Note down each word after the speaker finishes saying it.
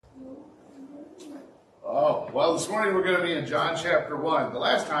Well, this morning we're going to be in John chapter 1. The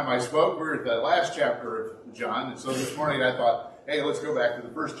last time I spoke, we were at the last chapter of John, and so this morning I thought, hey, let's go back to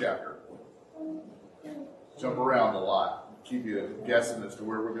the first chapter. Jump around a lot, keep you guessing as to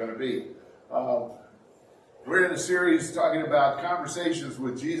where we're going to be. We're in a series talking about conversations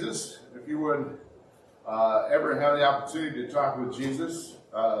with Jesus. If you would ever have the opportunity to talk with Jesus,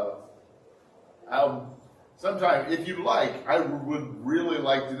 sometime, if you like, I would really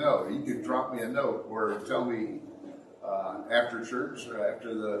like to know. You can drop me a note or tell me after church or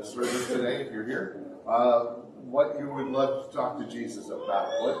after the service today, if you're here, what you would love to talk to Jesus about,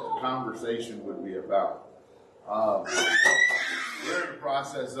 what the conversation would be about. We're in the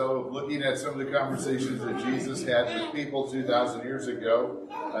process, though, of looking at some of the conversations that Jesus had with people 2,000 years ago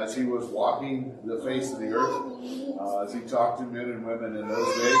as he was walking the face of the earth, as he talked to men and women in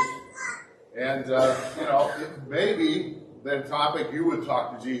those days. And, maybe the topic you would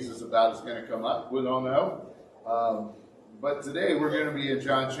talk to Jesus about is going to come up. We don't know. But today we're going to be in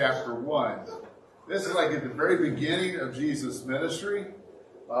John chapter 1. This is like at the very beginning of Jesus' ministry.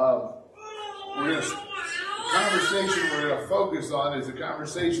 Conversation we're going to focus on is a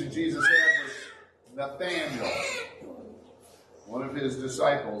conversation Jesus had with Nathaniel, one of his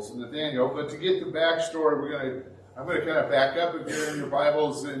disciples, Nathaniel. But to get the backstory, I'm going to kind of back up if you're in your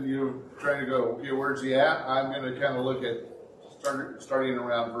Bibles and you're trying to go, okay, where's he at? I'm going to kind of look at starting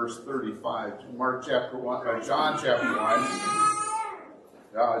around verse 35, John chapter 1.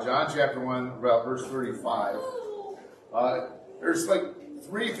 John chapter 1, about verse 35. There's like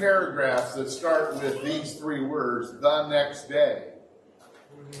 3 paragraphs that start with these 3 words, the next day.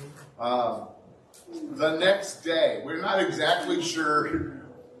 The next day. We're not exactly sure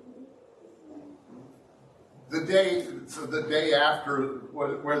the day after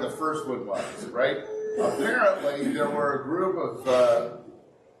where the first one was, right? Apparently, there were a group of,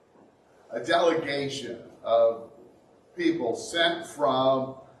 a delegation of people sent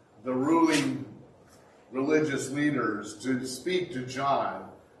from the ruling religious leaders to speak to John.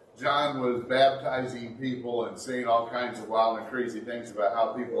 John was baptizing people and saying all kinds of wild and crazy things about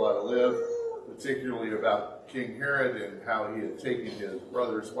how people ought to live, particularly about King Herod and how he had taken his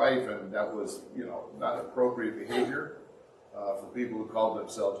brother's wife, and that was, not appropriate behavior for people who called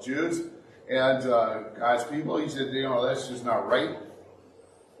themselves Jews. And God's people, he said, that's just not right.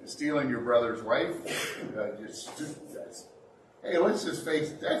 Stealing your brother's wife, hey, let's just face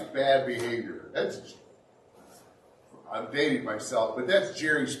it, that's bad behavior. I'm dating myself, but that's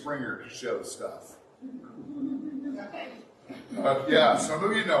Jerry Springer show stuff. Yeah, some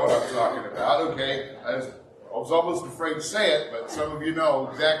of you know what I'm talking about, okay? I was almost afraid to say it, but some of you know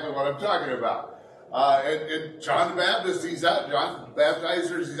exactly what I'm talking about. And John the Baptist, John the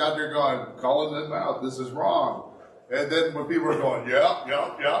Baptizer, he's out there calling them out, this is wrong. And then when people are going, yep,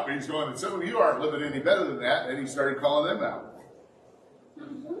 he's going, and some of you aren't living any better than that, and he started calling them out.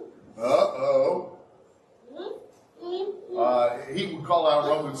 Uh-oh. He would call out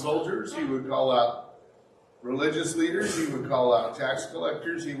Roman soldiers, he would call out religious leaders, he would call out tax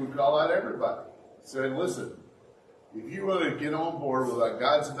collectors, he would call out everybody. Saying, listen, if you want to get on board with what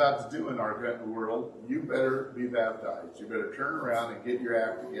God's about to do in our world, you better be baptized. You better turn around and get your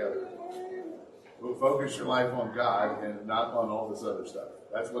act together. We'll focus your life on God and not on all this other stuff.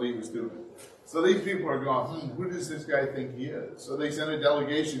 That's what he was doing. So these people are going, who does this guy think he is? So they sent a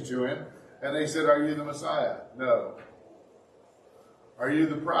delegation to him, and they said, are you the Messiah? No. Are you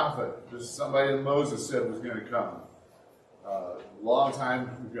the prophet? This is somebody that Moses said was going to come long time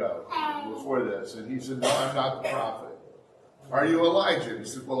ago, before this. And he said, no, I'm not the prophet. Are you Elijah? He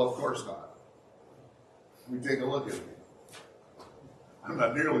said, well, of course not. We take a look at me. I'm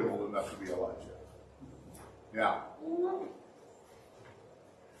not nearly old enough to be Elijah. Yeah.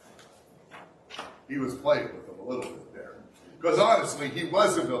 He was playing with them a little bit there. Because honestly, he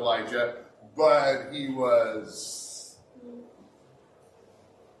wasn't Elijah, but he was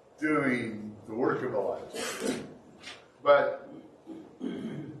doing the work of Elijah. But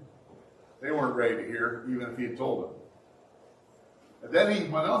they weren't ready to hear, even if he had told them. And then he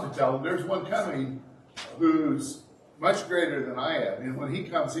went on to tell them, there's one coming who's much greater than I am. And when he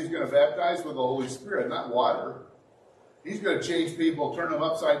comes, he's going to baptize with the Holy Spirit, not water. He's going to change people, turn them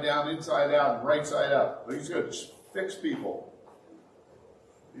upside down, inside out, and right side up. But he's going to fix people.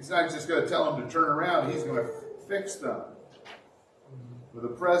 He's not just going to tell them to turn around. He's going to fix them with the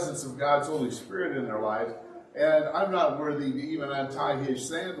presence of God's Holy Spirit in their life. And I'm not worthy to even untie his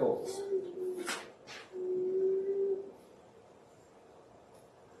sandals.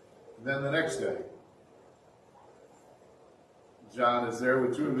 And then the next day, John is there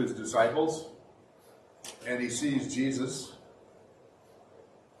with 2 of his disciples, and he sees Jesus,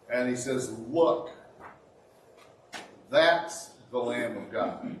 and he says, look. the Lamb of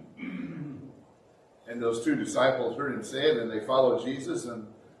God. And those two disciples heard him say it, and they followed Jesus, and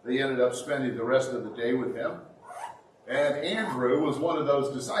they ended up spending the rest of the day with him. And Andrew was one of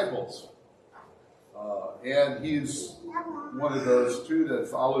those disciples. And he's one of those two that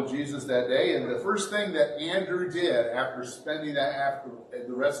followed Jesus that day. And the first thing that Andrew did after spending the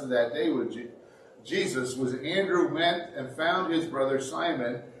rest of that day with Jesus was Andrew went and found his brother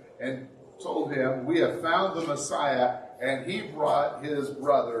Simon and told him, "We have found the Messiah." And he brought his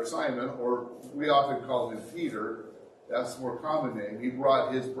brother Simon, or we often call him Peter. That's a more common name. He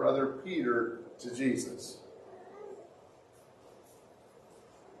brought his brother Peter to Jesus.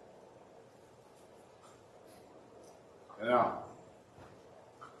 And now,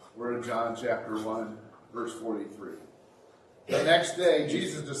 we're in John chapter 1, verse 43. The next day,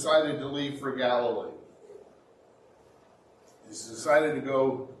 Jesus decided to leave for Galilee. He decided to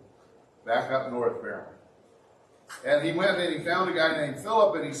go back up north, apparently. And he went and he found a guy named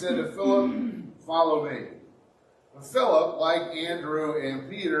Philip, and he said to Philip, "Follow me." And Philip, like Andrew and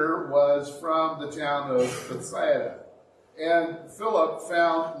Peter, was from the town of Bethsaida. And Philip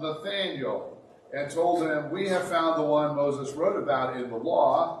found Nathanael and told him, "We have found the one Moses wrote about in the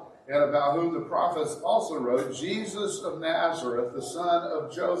law, and about whom the prophets also wrote, Jesus of Nazareth, the son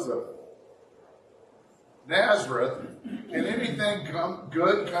of Joseph." Nazareth, can anything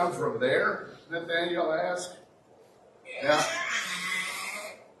good come from there? Nathanael asked. Now,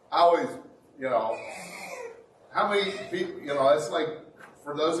 I always, how many people, it's like,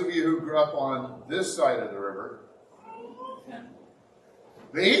 for those of you who grew up on this side of the river,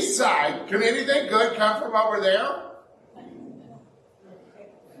 the east side, can anything good come from over there?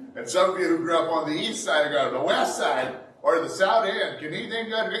 And some of you who grew up on the east side go to the west side or the south end, can anything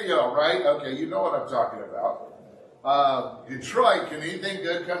good, right? Okay, you know what I'm talking about. Detroit, can anything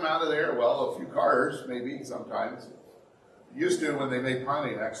good come out of there? Well, a few cars, maybe, sometimes. Used to when they made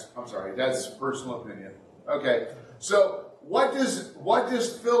Pontiacs. I'm sorry, that's personal opinion. Okay, so what does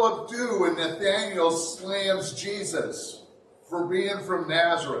Philip do when Nathanael slams Jesus for being from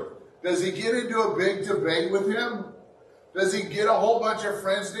Nazareth? Does he get into a big debate with him? Does he get a whole bunch of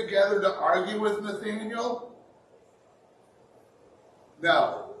friends together to argue with Nathanael?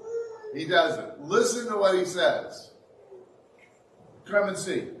 No, he doesn't. Listen to what he says. Come and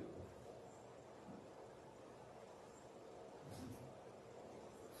see.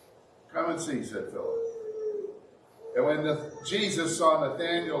 Come and see, said Philip. And when Jesus saw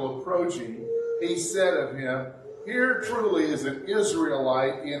Nathanael approaching, he said of him, "Here truly is an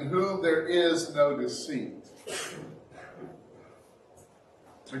Israelite in whom there is no deceit."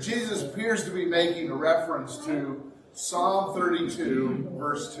 And Jesus appears to be making a reference to Psalm 32,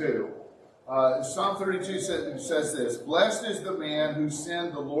 verse 2. Psalm 32 says this, "Blessed is the man whose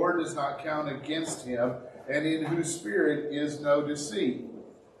sin the Lord does not count against him, and in whose spirit is no deceit."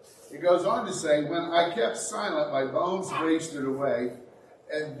 It goes on to say, "When I kept silent, my bones wasted away.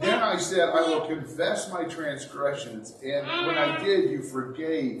 And then I said, I will confess my transgressions. And when I did, you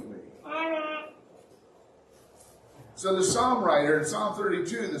forgave me." So the psalm writer, in Psalm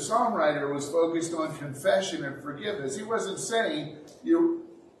 32, the psalm writer was focused on confession and forgiveness. He wasn't saying,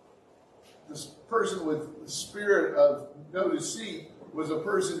 this person with the spirit of no deceit was a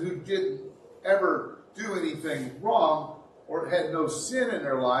person who didn't ever do anything wrong or had no sin in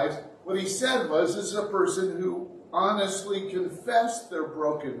their lives. What he said was, this is a person who honestly confessed their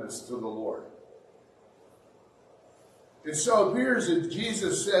brokenness to the Lord. It so appears that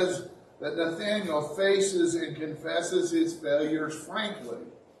Jesus says that Nathanael faces and confesses his failures frankly.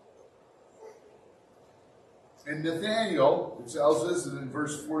 And Nathanael, it tells us in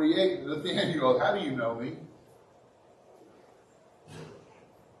verse 48, Nathanael, "How do you know me?"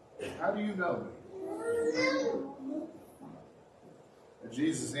 How do you know me? And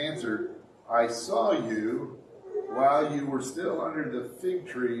Jesus answered, "I saw you while you were still under the fig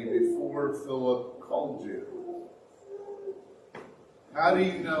tree before Philip called you." How do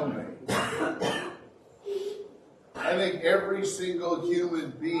you know me? I think every single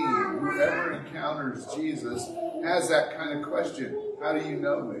human being who ever encounters Jesus has that kind of question. How do you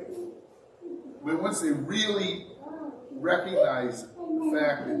know me? But once they really recognize the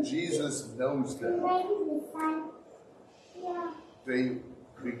fact that Jesus knows them, they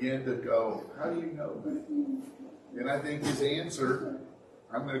begin to go, how do you know me? And I think his answer,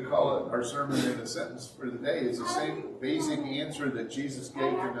 I'm going to call it our sermon in a sentence for the day, is the same basic answer that Jesus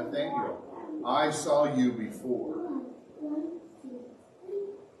gave to Nathanael. I saw you before.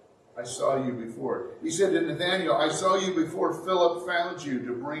 I saw you before. He said to Nathanael, I saw you before Philip found you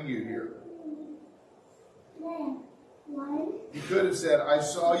to bring you here. He could have said, I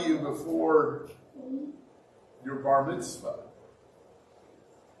saw you before your bar mitzvah.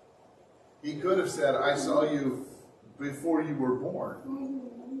 He could have said, I saw you before you were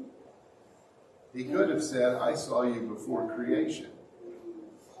born. He could have said, I saw you before creation.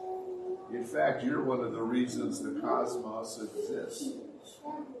 In fact, you're one of the reasons the cosmos exists.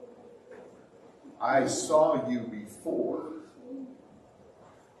 I saw you before.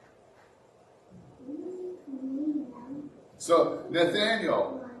 So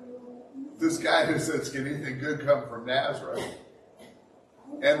Nathaniel, this guy who says, can anything good come from Nazareth?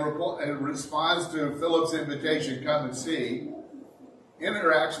 And responds to Philip's invitation, come and see,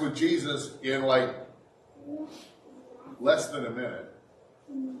 interacts with Jesus in like less than a minute.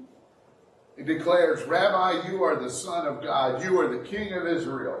 He declares, Rabbi, you are the Son of God. You are the King of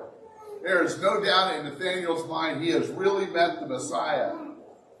Israel. There is no doubt in Nathanael's mind he has really met the Messiah.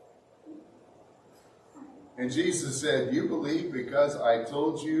 And Jesus said, you believe because I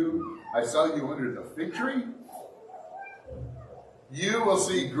told you, I saw you under the fig tree? You will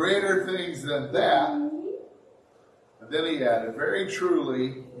see greater things than that. And then he added, very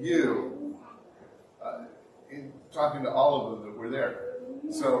truly, you. Talking to all of them that were there.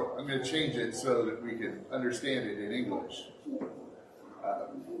 So I'm going to change it so that we can understand it in English.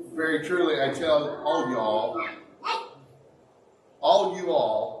 Very truly, I tell all you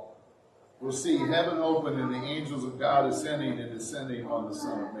all will see heaven open and the angels of God ascending and descending on the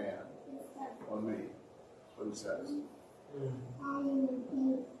Son of Man. On me. That's what he says.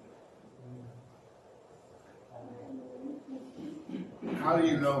 How do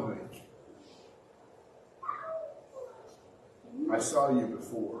you know me? I saw you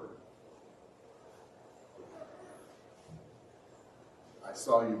before. I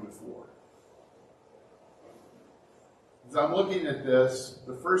saw you before. As I'm looking at this,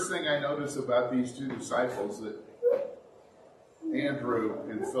 the first thing I notice about these two disciples, that Andrew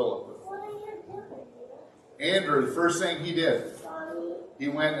and Philip. Andrew, the first thing he did, he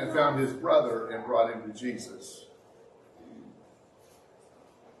went and found his brother and brought him to Jesus.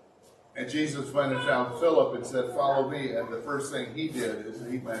 And Jesus went and found Philip and said, follow me. And the first thing he did is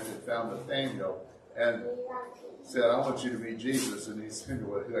he went and found Nathanael and said, I want you to meet Jesus. And he said,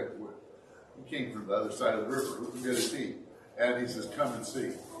 well, he came from the other side of the river. Who can get a tea? And he says, come and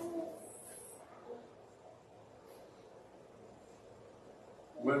see.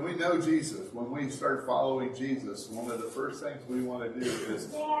 When we know Jesus, when we start following Jesus, one of the first things we want to do is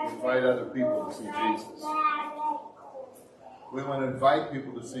invite other people to see Jesus. We want to invite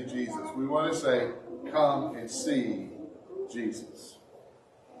people to see Jesus. We want to say, come and see Jesus.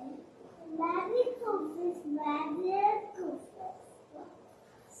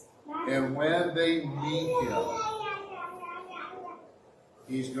 And when they meet him,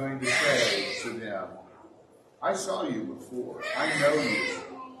 he's going to say to them, I saw you before. I know you.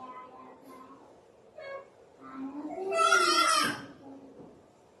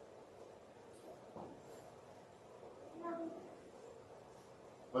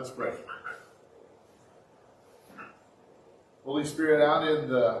 Let's pray. Holy Spirit, out in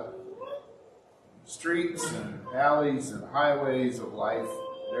the streets and alleys and highways of life,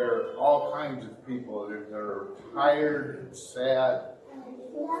 there are all kinds of people that are tired and sad.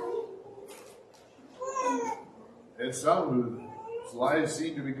 And some whose lives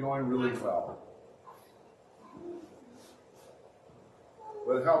seem to be going really well.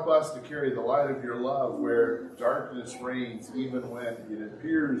 But help us to carry the light of your love where darkness reigns, even when it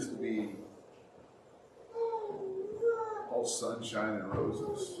appears to be all sunshine and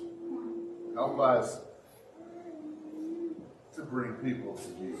roses. Help us to bring people to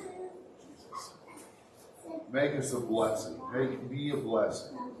you, Jesus. Make us a blessing. Make me a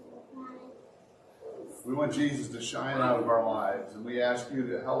blessing. We want Jesus to shine out of our lives, and we ask you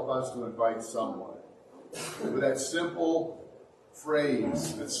to help us to invite someone. With that simple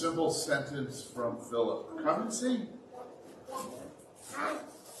phrase, that simple sentence from Philip, come and see.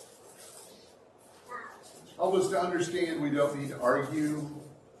 Help us to understand we don't need to argue.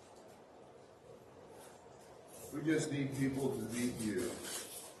 We just need people to meet you.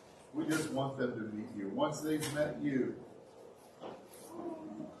 We just want them to meet you. Once they've met you,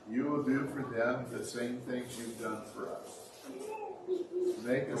 you will do for them the same things you've done for us.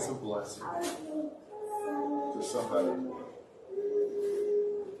 Make us a blessing to somebody.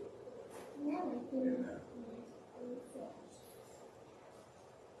 Amen.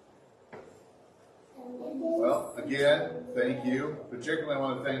 Well, again, thank you. Particularly, I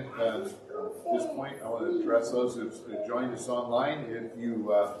want to thank, at this point, I want to address those who have joined us online. If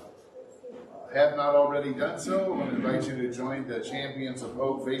you have not already done so, I want to invite you to join the Champions of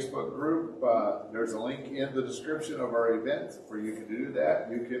Hope Facebook group. There's a link in the description of our event where you can do that.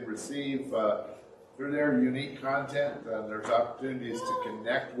 You can receive through their unique content. There's opportunities to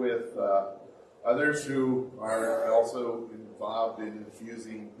connect with others who are also involved in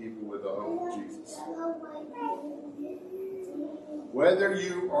infusing people with the hope of Jesus. Whether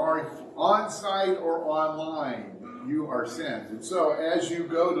you are on site or online, you are sent. And so as you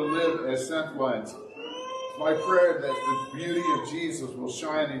go to live as sent ones, it's my prayer that the beauty of Jesus will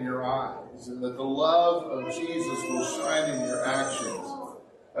shine in your eyes, and that the love of Jesus will shine in your actions,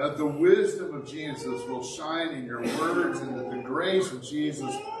 and that the wisdom of Jesus will shine in your words, and that the grace of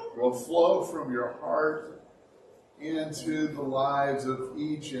Jesus will flow from your heart into the lives of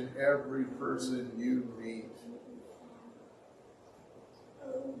each and every person you meet.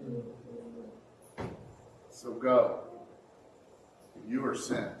 So go. You are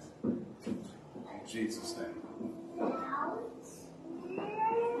sent. In Jesus' name.